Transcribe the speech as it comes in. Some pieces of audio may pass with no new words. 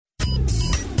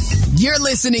You're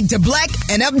listening to Bleck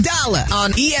and Abdalla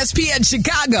on ESPN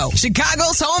Chicago,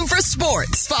 Chicago's home for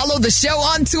sports. Follow the show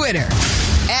on Twitter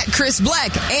at Chris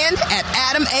Bleck and at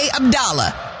Adam A.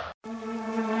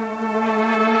 Abdalla.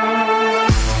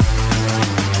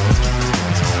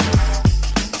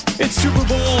 It's Super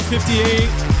Bowl 58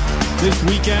 this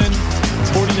weekend.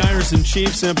 49ers and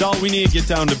Chiefs. And Abdalla, we need to get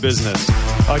down to business.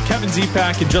 Kevin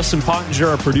Zepak and Justin Pottinger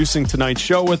are producing tonight's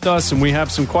show with us, and we have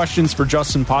some questions for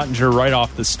Justin Pottinger right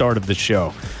off the start of the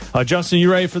show. Justin, you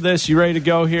ready for this? You ready to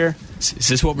go here? Is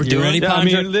this what we're doing? Ready,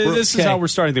 this is how we're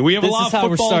starting. We have a lot of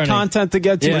football content to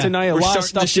get to tonight, a lot of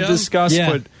stuff to discuss,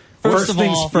 but first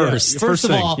things first. First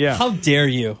of all, how dare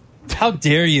you? How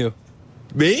dare you?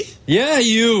 Me? Yeah,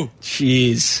 you.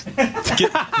 Jeez.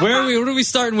 What are we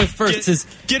starting with first?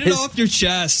 Get it off your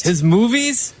chest. His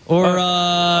movies or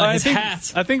his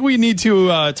hat? I think we need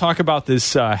to talk about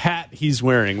this hat he's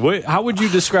wearing. How would you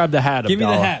describe the hat, Give me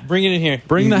the Abdalla? hat. Bring it in here.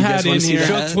 Bring the hat in here.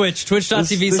 Show Twitch.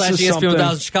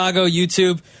 Twitch.tv/ESPN Chicago.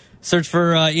 YouTube. Search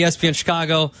for ESPN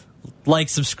Chicago. Like,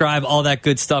 subscribe, all that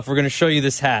good stuff. We're going to show you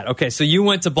this hat. Okay, so you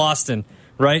went to Boston,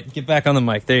 right? Get back on the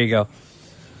mic. There you go.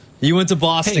 You went to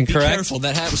Boston, correct? Be careful.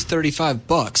 That hat was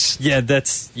 $35. Yeah,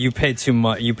 you paid too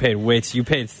much. You paid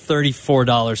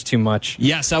 $34 too much.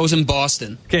 Yes, I was in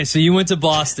Boston. Okay, so you went to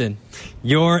Boston.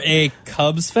 You're a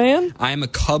Cubs fan? I am a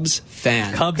Cubs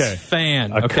fan. Cubs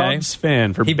fan. A Cubs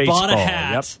fan for baseball. He bought a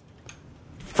hat. Yep.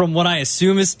 From what I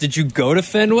assume is, did you go to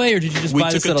Fenway or did you just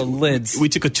buy this at a Lids? We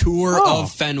took a tour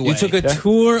of Fenway. You took a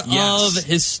tour of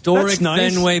historic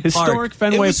Fenway Park. Historic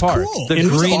Fenway Park. Cool. The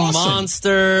Green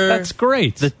Monster. That's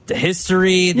great. The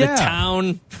history, the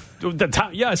town.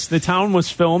 Yes, the town was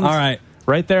filmed. All right.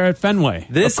 Right there at Fenway.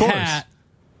 This hat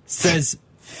says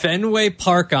Fenway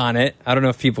Park on it. I don't know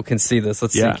if people can see this.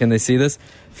 Let's see. Can they see this?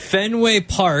 Fenway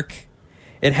Park.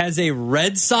 It has a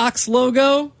Red Sox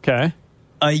logo. Okay.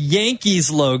 A Yankees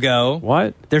logo.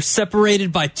 What? They're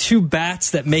separated by two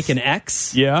bats that make an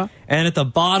X. Yeah. And at the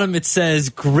bottom it says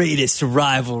greatest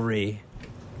rivalry.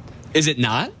 Is it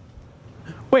not?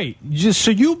 Wait,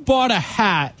 so you bought a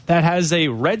hat that has a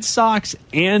Red Sox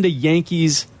and a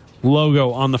Yankees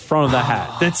logo on the front of the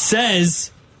hat. That says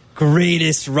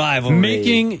greatest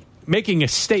rivalry. Making a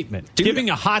statement, giving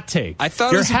a hot take. I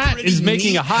thought your it was hat a is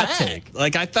making a hot hat. take.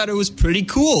 Like, I thought it was pretty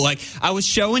cool. Like, I was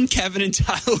showing Kevin and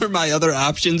Tyler my other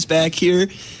options back here,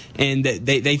 and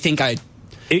they think I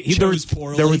chose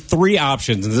poorly. There were three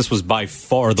options, and this was by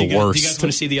far the worst. Do you guys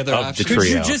want to see the other options? Could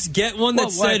you just get one that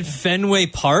said Fenway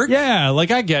Park? Yeah,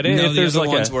 like I get it. No, if there's the other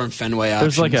like ones weren't Fenway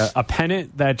options. There's like a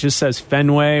pennant that just says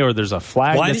Fenway, or there's a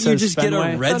flag Why that didn't says you just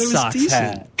Fenway. get a Red Sox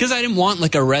hat? Because I didn't want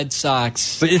like a Red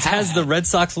Sox But it hat. has the Red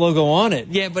Sox logo on it.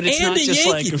 Yeah, but it's and not just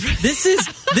Yankees. like...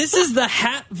 This is the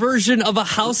hat version of a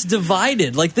house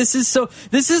divided. Like, this is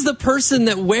the person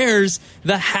that wears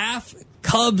the half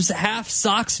Cubs, half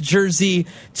Sox jersey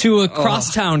to a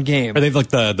crosstown game. Or they have like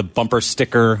the bumper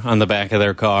sticker on the back of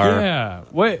their car. Yeah.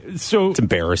 What? So it's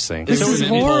embarrassing. This is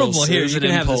horrible. Here, There's you an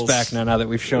can have this impulse. back now that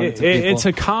we've shown it to people. it's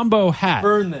a combo hat.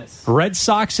 Burn this. Red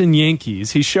Sox and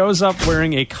Yankees. He shows up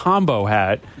wearing a combo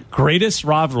hat. Greatest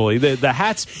rivalry. The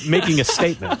hat's making a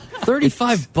statement.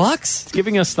 $35? It's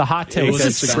giving us the hot take.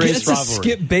 That's the greatest That's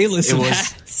rivalry. a Skip Bayless of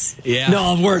hats. Yeah.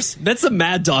 No, worse. That's a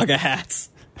Mad Dog of hats.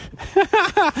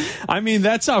 I mean,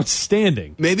 that's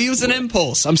outstanding. Maybe it was an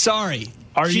impulse. I'm sorry.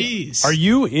 Do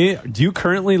you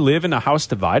currently live in a house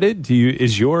divided?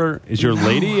 Is your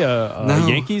lady a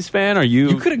Yankees fan? Are you?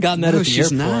 You could have gotten that at the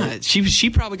she's airport. not. She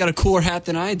probably got a cooler hat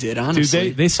than I did, honestly.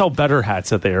 Dude, they sell better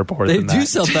hats at the airport. They than do that.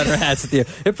 sell better hats at the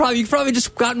airport. You probably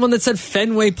just gotten one that said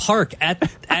Fenway Park at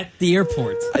the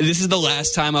airport. This is the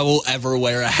last time I will ever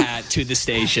wear a hat to the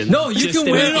station. No, you Just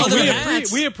can wear in- other we,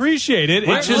 hats. we appreciate it.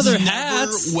 Wear It's just other never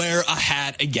hats. wear a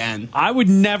hat again. I would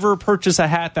never purchase a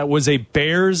hat that was a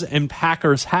Bears and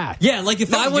Packers hat. Yeah, like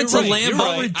if No, I went to you're right, you're Lambeau,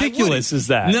 right. How ridiculous I is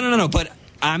that? No. But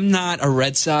I'm not a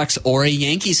Red Sox or a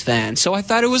Yankees fan, so I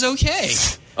thought it was okay.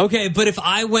 okay, but if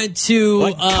I went to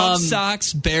Like Cubs,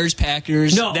 Sox, Bears,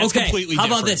 Packers. no, that's okay. completely How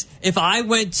different. about this? If I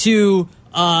went to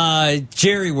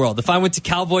Jerry World, if I went to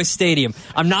Cowboys Stadium,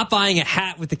 I'm not buying a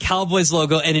hat with the Cowboys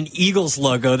logo and an Eagles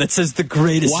logo that says the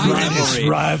greatest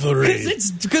rivalry.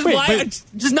 Because Wait, why? but-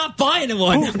 I'm just not buying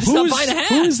one. I'm just not buying a hat.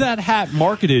 Who is that hat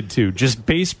marketed to? Just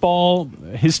baseball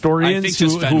historians I think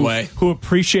just Fenway. who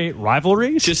appreciate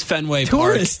rivalries? Just Fenway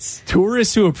Tourists.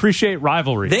 Tourists who appreciate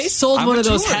rivalries. They sold I'm one a of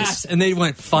those tourist. hats, and they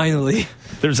went, finally.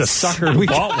 There's a sucker who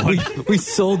bought one. We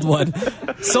sold one.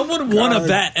 Someone won a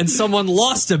bet, and someone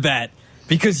lost a bet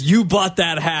because you bought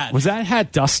that hat. Was that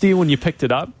hat dusty when you picked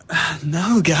it up?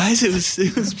 No, guys, it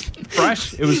was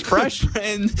Fresh. It was fresh.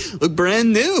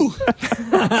 brand new.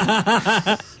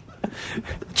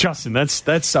 Justin,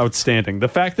 that's outstanding. The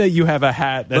fact that you have a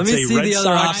hat that's Let me see Red the other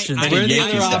Sox options. and Where are the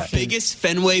Yankees other hat. options? The biggest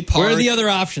Fenway Park. Where are the other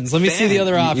options? Let me see the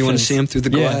other options. You want to see them through the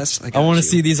glass? I want to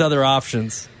see these other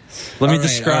options. Let me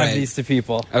describe these to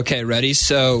people. Okay, ready?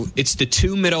 So it's the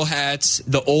two middle hats,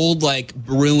 the old like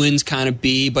Bruins kind of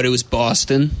B, but it was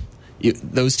Boston.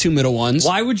 Those two middle ones.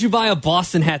 Why would you buy a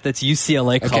Boston hat that's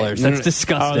UCLA colors? That's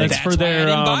disgusting. Oh, that's for their.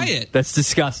 Why I didn't buy it. That's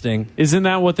disgusting. Isn't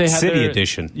that what they had? City their,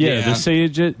 edition. Yeah, the City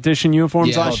edition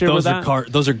uniforms last year. Those with are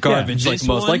those are garbage. Yeah.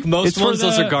 Like most ones,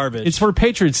 those are garbage. It's for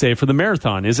Patriots Day for the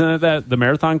marathon. Isn't it that the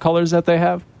marathon colors that they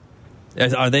have?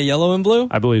 Are they yellow and blue?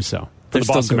 I believe so. For the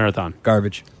Boston Marathon.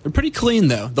 Garbage. They're pretty clean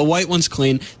though. The white one's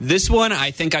clean. This one,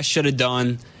 I think I should have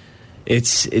done.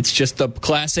 It's just the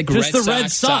classic just Red the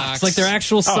red socks, like their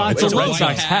actual socks. it's a a Red Red Sox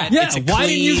Sox hat. hat. Yeah, why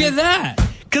didn't you get that?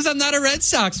 Because I'm not a Red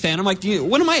Sox fan. I'm like,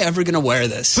 when am I ever going to wear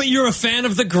this? But you're a fan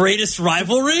of the greatest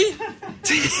rivalry?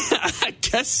 I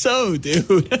guess so,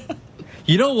 dude.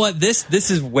 You know what?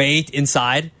 This is way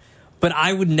inside, but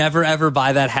I would never ever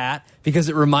buy that hat because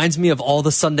it reminds me of all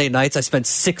the Sunday nights I spent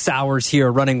 6 hours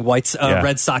here running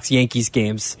Red Sox Yankees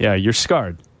games. Yeah, you're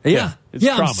scarred. Yeah, it's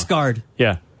I'm trauma. scarred.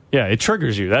 Yeah, it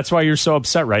triggers you. That's why you're so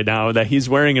upset right now that he's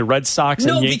wearing a Red Sox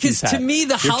and Yankees hat. No, because to me,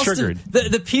 the You're house, triggered.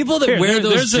 the people that wear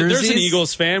those jerseys. There's an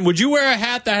Eagles fan. Would you wear a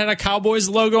hat that had a Cowboys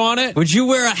logo on it? Would you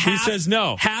wear a half? He says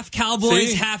no. Half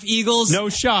Cowboys, See? half Eagles. No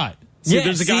shot. See, Yeah,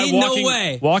 there's a guy see? walking, No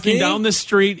way. walking See? down the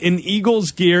street in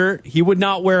Eagles gear. He would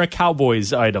not wear a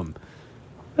Cowboys item.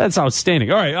 That's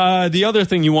outstanding. All right, the other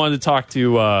thing you wanted to talk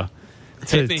to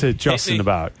Justin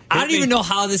about. I don't even know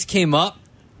how this came up.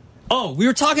 Oh, we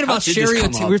were talking about did this Sherry.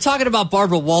 come up? We were talking about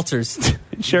Barbara Walters.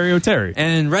 Sherry O'Terry.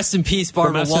 And rest in peace,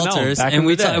 Barbara From SNL, Walters. back And in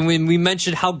the day. and when we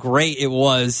mentioned how great it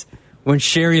was when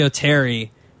Sherry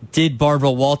O'Terry did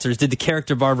the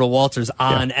character Barbara Walters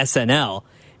on SNL.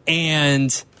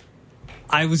 And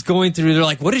I was going through, they're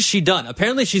like, what has she done?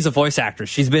 Apparently she's a voice actress.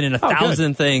 She's been in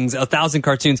 1,000 things, 1,000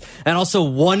 cartoons, and also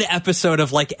one episode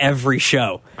of like every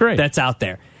show that's out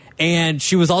there. And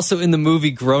she was also in the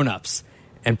movie Grown Ups.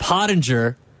 And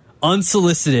Pottinger,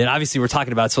 unsolicited, obviously we're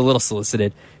talking about it, so a little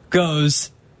solicited,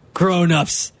 goes, Grown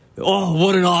Ups. Oh,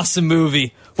 what an awesome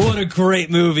movie. What a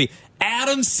great movie.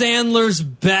 Adam Sandler's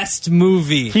best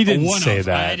movie. He didn't say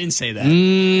that. I didn't say that.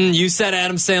 You said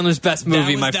Adam Sandler's best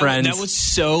movie, my friend. That was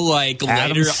so like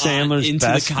Adam later Sandler's on into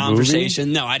best the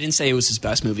conversation. No, I didn't say it was his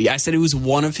best movie. I said it was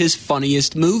one of his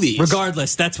funniest movies.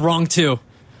 Regardless, that's wrong too.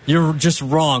 You're just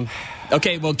wrong.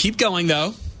 Okay, well, keep going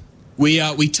though. We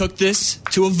took this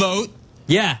to a vote.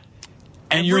 Yeah.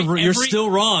 And you're still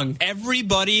wrong.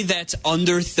 Everybody that's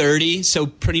under 30, so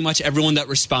pretty much everyone that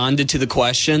responded to the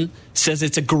question, says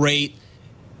it's a great,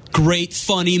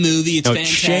 funny movie. It's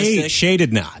fantastic. Shay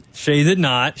did not. Shay did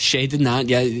not. Shay did not.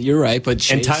 Yeah, you're right.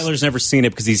 But And Tyler's never seen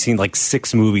it because he's seen like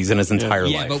 6 movies in his entire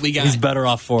life. Yeah, but we got He's better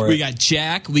off for it. We got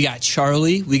Jack. We got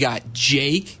Charlie. We got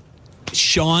Jake.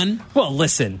 Sean. Well,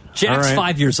 listen, Jack's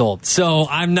 5 years old, so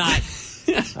I'm not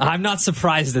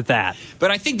surprised at that.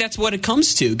 But I think that's what it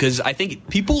comes to, because I think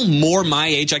people more my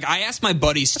age, like I asked my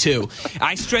buddies too,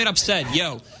 I straight up said,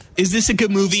 yo, is this a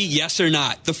good movie? Yes or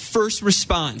not? The first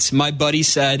response, my buddy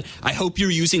said, I hope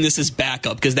you're using this as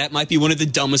backup, because that might be one of the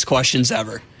dumbest questions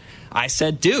ever. I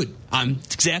said, dude,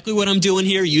 it's exactly what I'm doing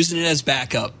here, using it as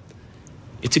backup.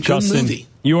 It's a good movie.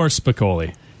 You are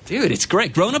Spicoli. Dude, it's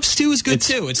great. Grown Ups 2 is good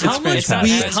too. It's How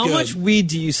much weed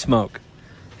do you smoke?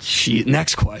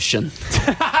 Next question.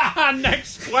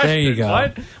 Next question. There you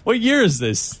go. What year is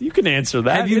this? You can answer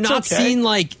that. Have you It's not okay. seen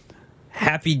like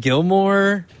Happy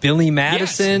Gilmore, Billy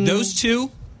Madison? Yes, those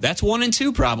two. That's 1 and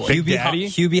 2 probably.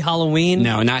 Hubie Halloween?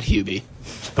 No, not Hubie.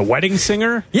 The Wedding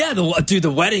Singer? Yeah,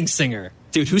 the Wedding Singer.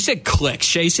 Dude, who said Click?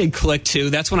 Shay said Click too.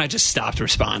 That's when I just stopped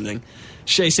responding.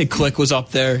 Shay said Click was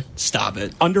up there. Stop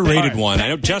it. Underrated one. I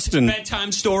know Justin.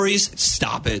 Bedtime stories.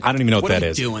 Stop it. I don't even know what that are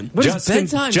is. you doing? What is Justin,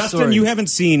 bedtime Justin, story? you haven't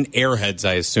seen Airheads,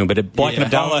 I assume, but at Bleck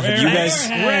Abdalla, have you guys?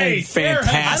 Great.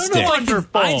 Fantastic. I don't know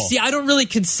if I don't really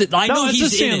consider. I know it's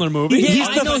he's a in Sandler it. movie. Yeah, He's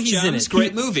I the know he's in it.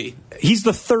 Great movie. He's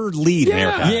the third lead in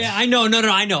Airheads. Yeah, I know. No,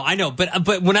 I know.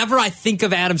 But whenever I think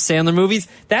of Adam Sandler movies,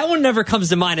 that one never comes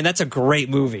to mind, and that's a great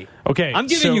movie. Okay, I'm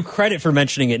giving you credit for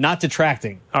mentioning it, not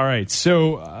detracting. All right,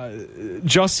 so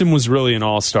Justin was really an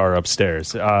all-star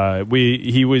upstairs.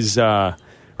 He was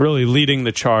really leading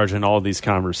the charge in all these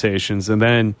conversations, and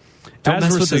then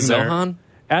as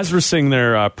we're sitting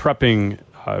there prepping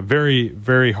very,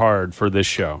 very hard for this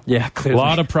show. Yeah, clearly. A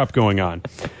lot of prep going on.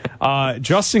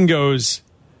 Justin goes,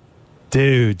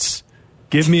 dudes,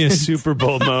 give me a Super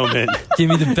Bowl moment. Give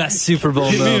me the best Super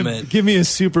Bowl moment. Give me a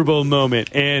Super Bowl moment.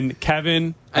 And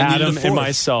Kevin, Adam, and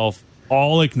myself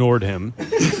all ignored him.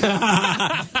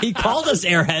 He called us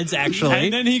airheads, actually.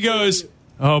 And then he goes,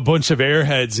 "Oh, a bunch of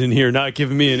airheads in here not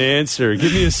giving me an answer.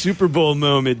 Give me a Super Bowl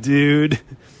moment, dude."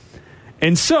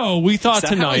 And so we thought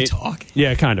tonight. How I talk?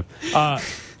 Yeah, kind of.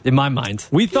 In my mind.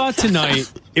 We thought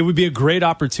tonight it would be a great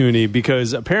opportunity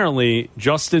because apparently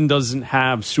Justin doesn't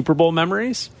have Super Bowl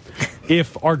memories.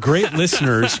 If our great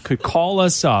listeners could call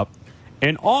us up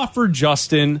and offer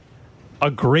Justin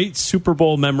a great Super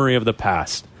Bowl memory of the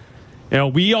past. You know,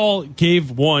 we all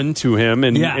gave one to him,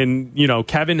 and you know,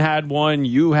 Kevin had one,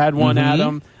 you had one,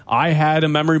 Adam. I had a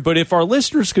memory. But if our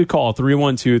listeners could call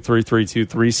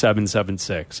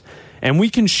 312-332-3776, and we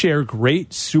can share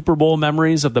great Super Bowl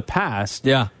memories of the past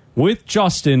with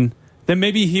Justin, then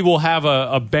maybe he will have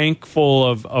a bank full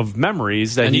of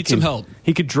memories that some help.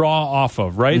 He could draw off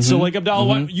of, right? So, like,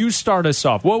 Abdalla, you start us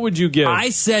off. What would you give?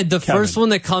 I said the first one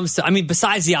that comes to, I mean,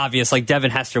 besides the obvious, like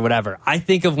Devin Hester, whatever, I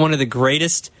think of one of the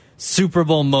greatest Super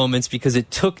Bowl moments because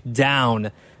it took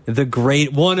down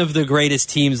one of the greatest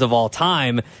teams of all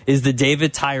time is the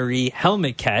David Tyree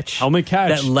helmet catch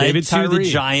that led David to the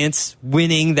Giants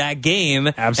winning that game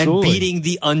and beating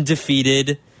the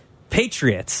undefeated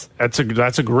Patriots. That's a great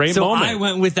moment. So I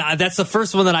went with that. That's the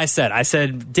first one that I said. I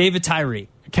said David Tyree.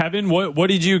 Kevin, what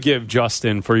did you give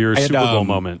Justin for your Super Bowl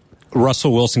moment?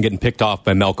 Russell Wilson getting picked off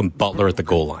by Malcolm Butler at the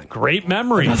goal line. Great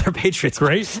memory. Another Patriots.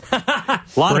 Great. A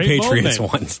lot of Patriots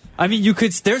ones. I mean,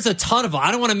 there's a ton of them.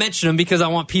 I don't want to mention them because I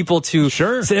want people to.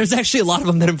 Sure. So there's actually a lot of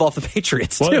them that involve the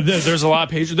Patriots, too. Well, there's a lot of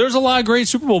Patriots. There's a lot of great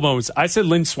Super Bowl moments. I said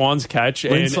Lynn Swan's catch.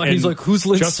 He's like, who's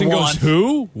Lynn Justin Swan? Justin goes,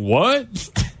 who? What?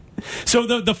 So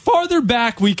the farther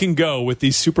back we can go with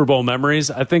these Super Bowl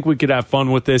memories, I think we could have fun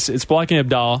with this. It's Bleck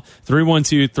Abdalla,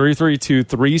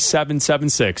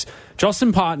 312-332-3776.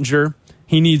 Justin Pottinger,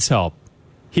 he needs help.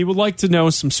 He would like to know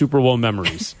some Super Bowl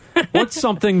memories. What's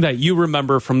something that you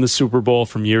remember from the Super Bowl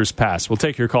from years past? We'll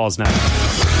take your calls now.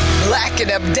 Bleck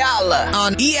and Abdalla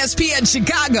on ESPN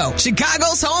Chicago,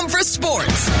 Chicago's home for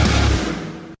sports.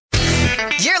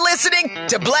 You're listening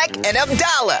to Bleck and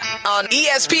Abdalla on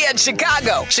ESPN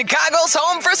Chicago, Chicago's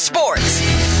home for sports.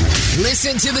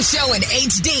 Listen to the show in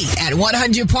HD at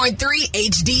 100.3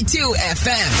 HD2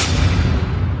 FM.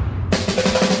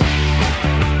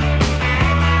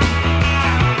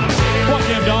 Bleck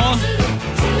Abdalla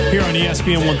here on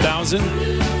ESPN 1000.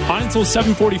 On until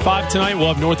 7:45 tonight,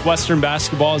 we'll have Northwestern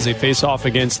basketball as they face off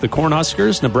against the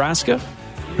Cornhuskers, Nebraska.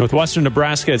 Northwestern,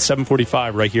 Nebraska at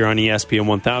 7:45 right here on ESPN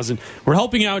 1000. We're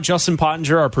helping out Justin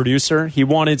Pottinger, our producer. He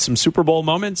wanted some Super Bowl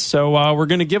moments, so we're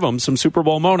going to give him some Super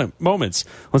Bowl moments.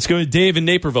 Let's go to Dave in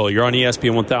Naperville. You're on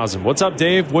ESPN 1000. What's up,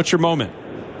 Dave? What's your moment?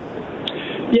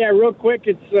 Yeah, real quick.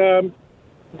 It's the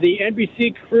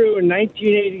NBC crew in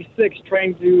 1986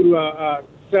 trying to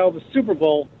sell the Super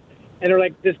Bowl, and they're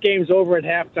like, this game's over at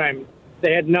halftime.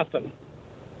 They had nothing.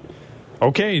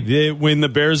 Okay, when the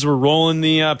Bears were rolling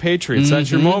the Patriots,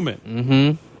 that's your moment.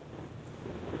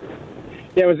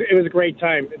 Yeah, it was a great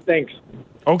time. Thanks.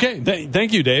 Okay,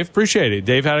 thank you, Dave. Appreciate it.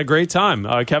 Dave had a great time.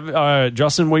 Kevin,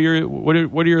 Justin, what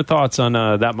are your thoughts on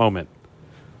that moment?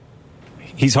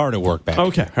 He's hard at work back.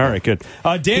 Okay, all right, good.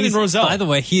 Dan and Roselle. By the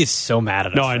way, he is so mad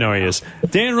at us. No, I know he is.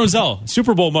 Dan and Roselle,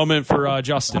 Super Bowl moment for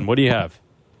Justin. What do you have?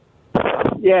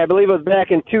 Yeah, I believe it was back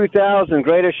in 2000.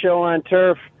 Greatest show on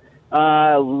turf.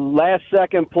 Last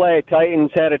second play,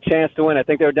 Titans had a chance to win. I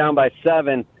think they were down by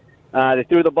 7. They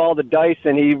threw the ball to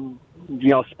Dyson. He,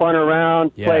 spun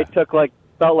around. Yeah. Play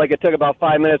felt like it took about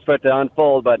 5 minutes for it to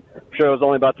unfold, but I'm sure it was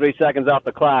only about 3 seconds off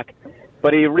the clock.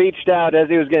 But he reached out as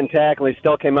he was getting tackled. He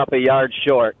still came up a yard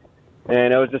short,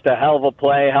 and it was just a hell of a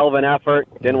play, hell of an effort.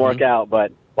 Didn't work out,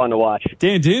 but fun to watch.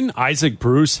 Dan, didn't Isaac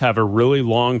Bruce have a really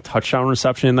long touchdown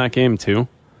reception in that game too?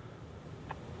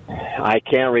 I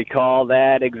can't recall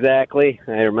that exactly.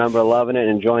 I remember loving it and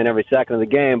enjoying every second of the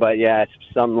game, but yeah, it's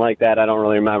something like that. I don't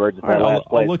really remember. Just that last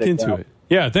play I'll look into it.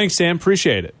 Yeah, thanks, Sam.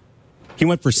 Appreciate it. He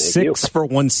went for 6 for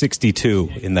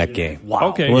 162 in that game. Wow.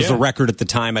 Okay, it was a record at the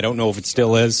time. I don't know if it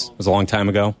still is. It was a long time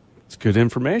ago. It's good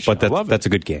information. But that's a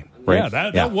good game, right?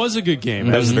 Yeah, that was a good game.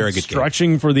 That was a very good game.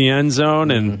 Stretching for the end zone,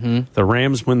 and the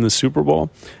Rams win the Super Bowl.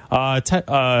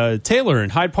 Taylor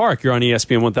in Hyde Park, you're on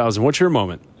ESPN 1000. What's your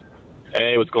moment?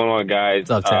 Hey, what's going on, guys?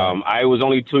 What's up, I was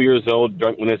only 2 years old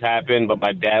when this happened, but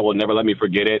my dad will never let me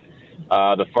forget it.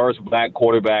 The first black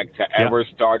quarterback to ever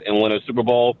start and win a Super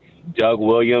Bowl, Doug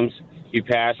Williams. He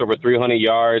passed over 300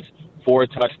 yards, 4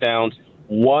 touchdowns,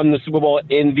 won the Super Bowl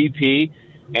MVP.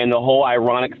 And the whole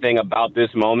ironic thing about this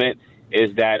moment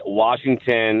is that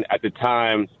Washington at the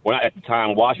time, well, not at the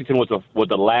time, Washington was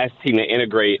the last team to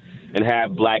integrate and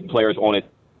have black players on it.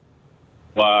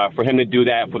 For him to do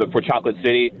that for Chocolate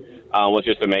City was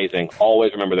just amazing.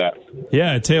 Always remember that.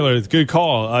 Yeah, Taylor, good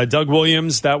call. Doug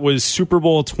Williams, that was Super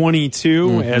Bowl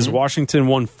 22 as Washington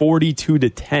won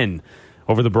 42-10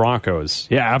 over the Broncos.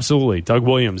 Yeah, absolutely. Doug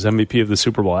Williams, MVP of the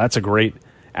Super Bowl. That's a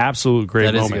absolute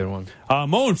great moment. That is a good one.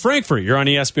 Mo in Frankfurt, you're on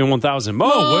ESPN 1000.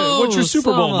 Mo, what's your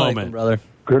Super Bowl moment? Brother?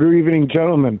 Good evening,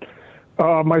 gentlemen.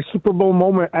 My Super Bowl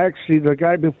moment, actually, the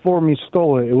guy before me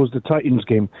stole it. It was the Titans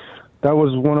game. That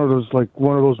was one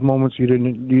of those moments you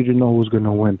didn't know who was going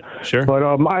to win. Sure. But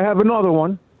I have another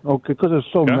one, okay, because there's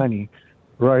so many,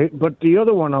 right? But the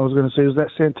other one I was going to say is that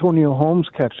Santonio Holmes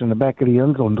catch in the back of the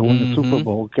end zone to win the Super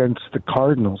Bowl against the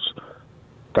Cardinals.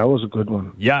 That was a good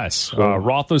one. Yes.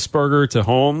 Roethlisberger to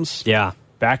Holmes. Yeah.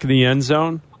 Back of the end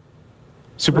zone.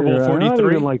 Super Bowl 43. I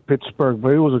didn't like Pittsburgh, but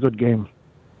it was a good game.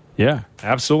 Yeah,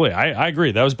 absolutely. I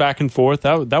agree. That was back and forth.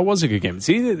 That was a good game.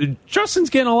 See, Justin's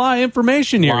getting a lot of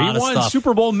information here. He won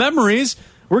Super Bowl memories.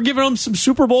 We're giving him some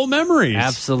Super Bowl memories.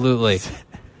 Absolutely.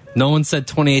 No one said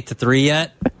 28-3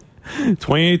 yet.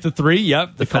 28-3.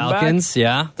 Yep. The Falcons.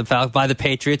 Yeah. The Falcons by the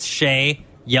Patriots. Shea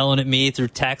yelling at me through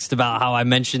text about how I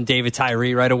mentioned David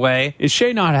Tyree right away. Is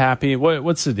Shea not happy?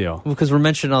 What's the deal? Well, because we're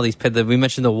mentioning all these. We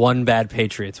mentioned the one bad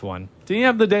Patriots one. Did he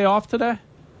have the day off today?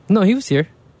 No, he was here.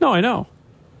 No, I know.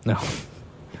 No.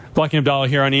 Bleck Abdalla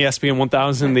here on ESPN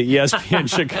 1000, the ESPN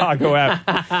Chicago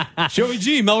app. Joey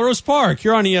G, Melrose Park,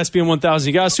 you're on ESPN 1000.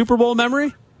 You got a Super Bowl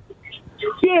memory?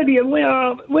 Yeah, the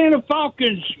Atlanta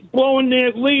Falcons blowing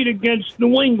that lead against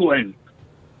New England.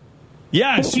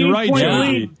 Yes, you're right,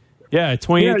 Joey. Yeah,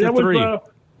 28-3.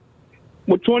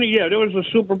 With 20, yeah, that was a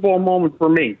Super Bowl moment for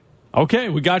me. Okay,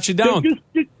 we got you down.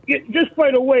 Just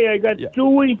by the way, I got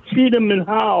Dewey, Cheatham, and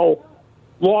Howe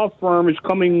law firm is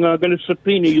going to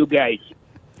subpoena you guys.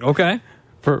 Okay.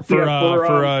 For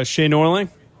Shea Norling?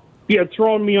 Yeah,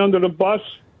 throwing me under the bus.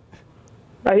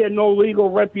 I had no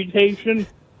legal reputation.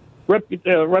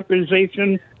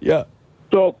 Yeah.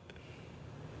 So,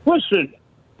 listen,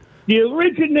 the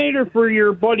originator for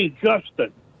your buddy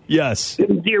Justin. Yes.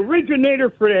 The originator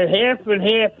for the half and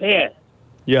half hat.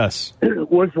 Yes.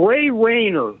 Was Ray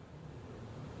Rayner.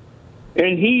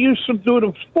 And he used to do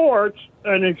the sports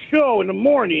on a show in the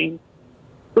morning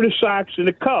for the Sox and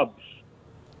the Cubs.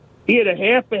 He had a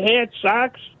half a hat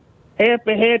Sox, half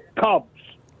a hat Cubs.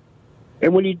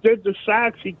 And when he did the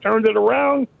Sox, he turned it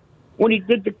around. When he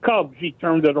did the Cubs, he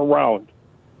turned it around.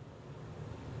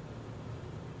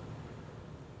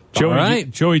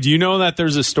 Joey, do you know that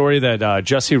there's a story that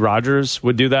Jesse Rogers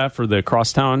would do that for the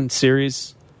Crosstown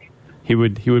series? He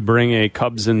would bring a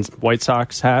Cubs and White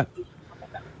Sox hat.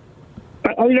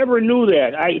 I never knew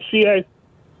that.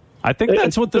 I think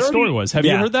that's what the story was. Have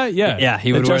you heard that? Yeah. Yeah,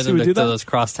 he would wear them to those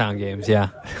crosstown games, yeah.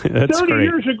 That's 30 great.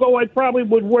 years ago, I probably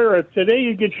would wear it. Today,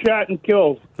 you get shot and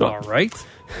killed. All right.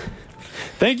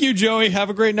 Thank you, Joey. Have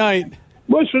a great night.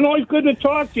 Listen, always good to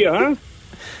talk to you, huh?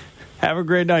 Have a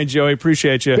great night, Joey.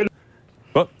 Appreciate you.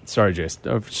 Oh, sorry,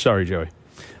 Jason. Sorry, Joey.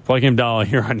 Bleck Abdalla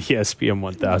here on ESPN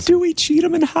 1000. Dewey,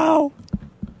 Cheatham, and Howe.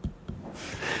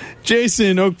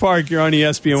 Jason, Oak Park, you're on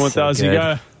ESPN 1000. You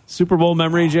got a Super Bowl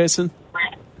memory, Jason?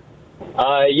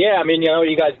 Yeah, I mean,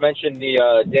 you guys mentioned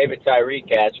the David Tyree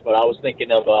catch, but I was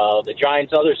thinking of the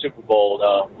Giants' other Super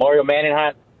Bowl, Mario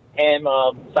Manningham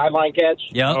sideline catch.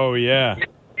 Yeah. Oh, yeah.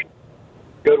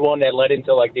 Good one that led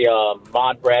into, like, the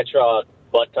Maude Bradshaw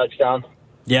butt touchdown.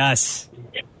 Yes.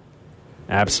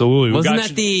 Absolutely. Wasn't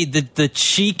that the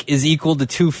cheek is equal to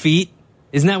 2 feet?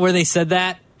 Isn't that where they said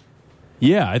that?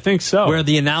 Yeah, I think so. Where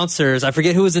the announcers, I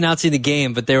forget who was announcing the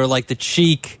game, but they were like, the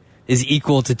cheek is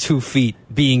equal to 2 feet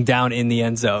being down in the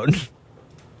end zone.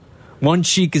 One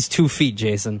cheek is 2 feet,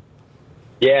 Jason.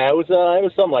 Yeah, it was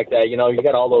something like that. You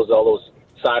got all those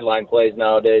sideline plays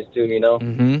nowadays too.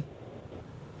 Mm-hmm.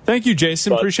 Thank you,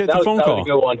 Jason. Appreciate the phone call. That was a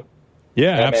good one.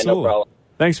 Yeah, man, absolutely. no problem.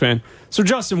 Thanks, man. So,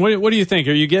 Justin, what do you think?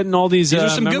 Are you getting all these are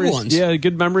some memories? good ones. Yeah,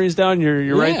 good memories down.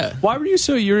 You're right. Why were you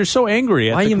so angry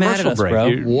at Why are the you mad at commercial us,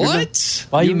 break? bro? What?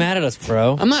 Why are you mad at us,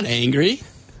 bro? I'm not angry.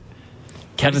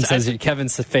 Kevin's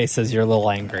face says you're a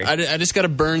little angry. I just got to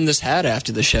burn this hat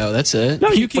after the show. That's it. No,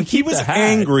 you can He keep was the hat.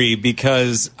 angry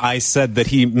because I said that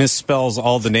he misspells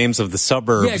all the names of the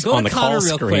suburbs go on to the Connor call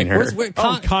real screen quick.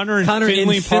 here. Connor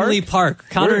in Finley Park?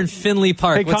 Connor in Finley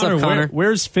Park. Hey, What's Connor, up, Connor?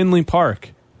 Where's Finley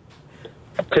Park?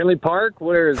 Finley Park?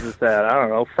 Where is this at? I don't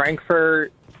know.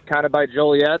 Frankfurt, kind of by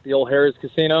Joliet, the old Harrah's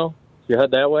Casino. You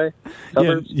head that way?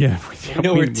 Suburbs? Yeah. We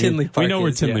know where Tinley Park is. We know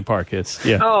where Tinley Park is.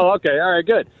 Yeah. Oh, okay. All right,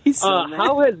 good.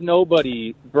 How has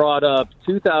nobody brought up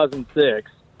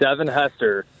 2006 Devin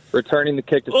Hester returning the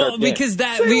kick to start the game? Because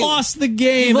we lost the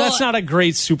game. That's not a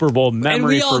great Super Bowl memory and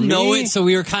we all for me. know it, so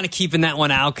we were kind of keeping that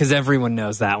one out because everyone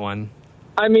knows that one.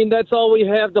 I mean, that's all we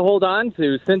have to hold on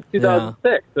to since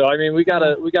 2006. So, I mean, we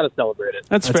gotta celebrate it.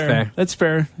 That's fair. That's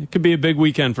fair. It could be a big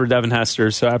weekend for Devin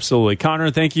Hester, so absolutely. Connor,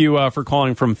 thank you for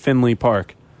calling from Findlay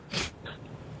Park.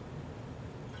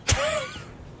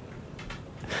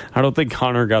 I don't think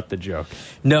Connor got the joke.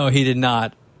 No, he did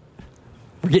not.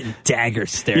 We're getting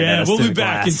daggers stared at us. Yeah, we'll be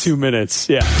back in 2 minutes.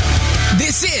 Yeah.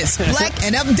 This is Bleck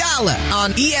and Abdalla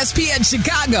on ESPN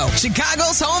Chicago,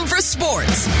 Chicago's home for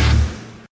sports.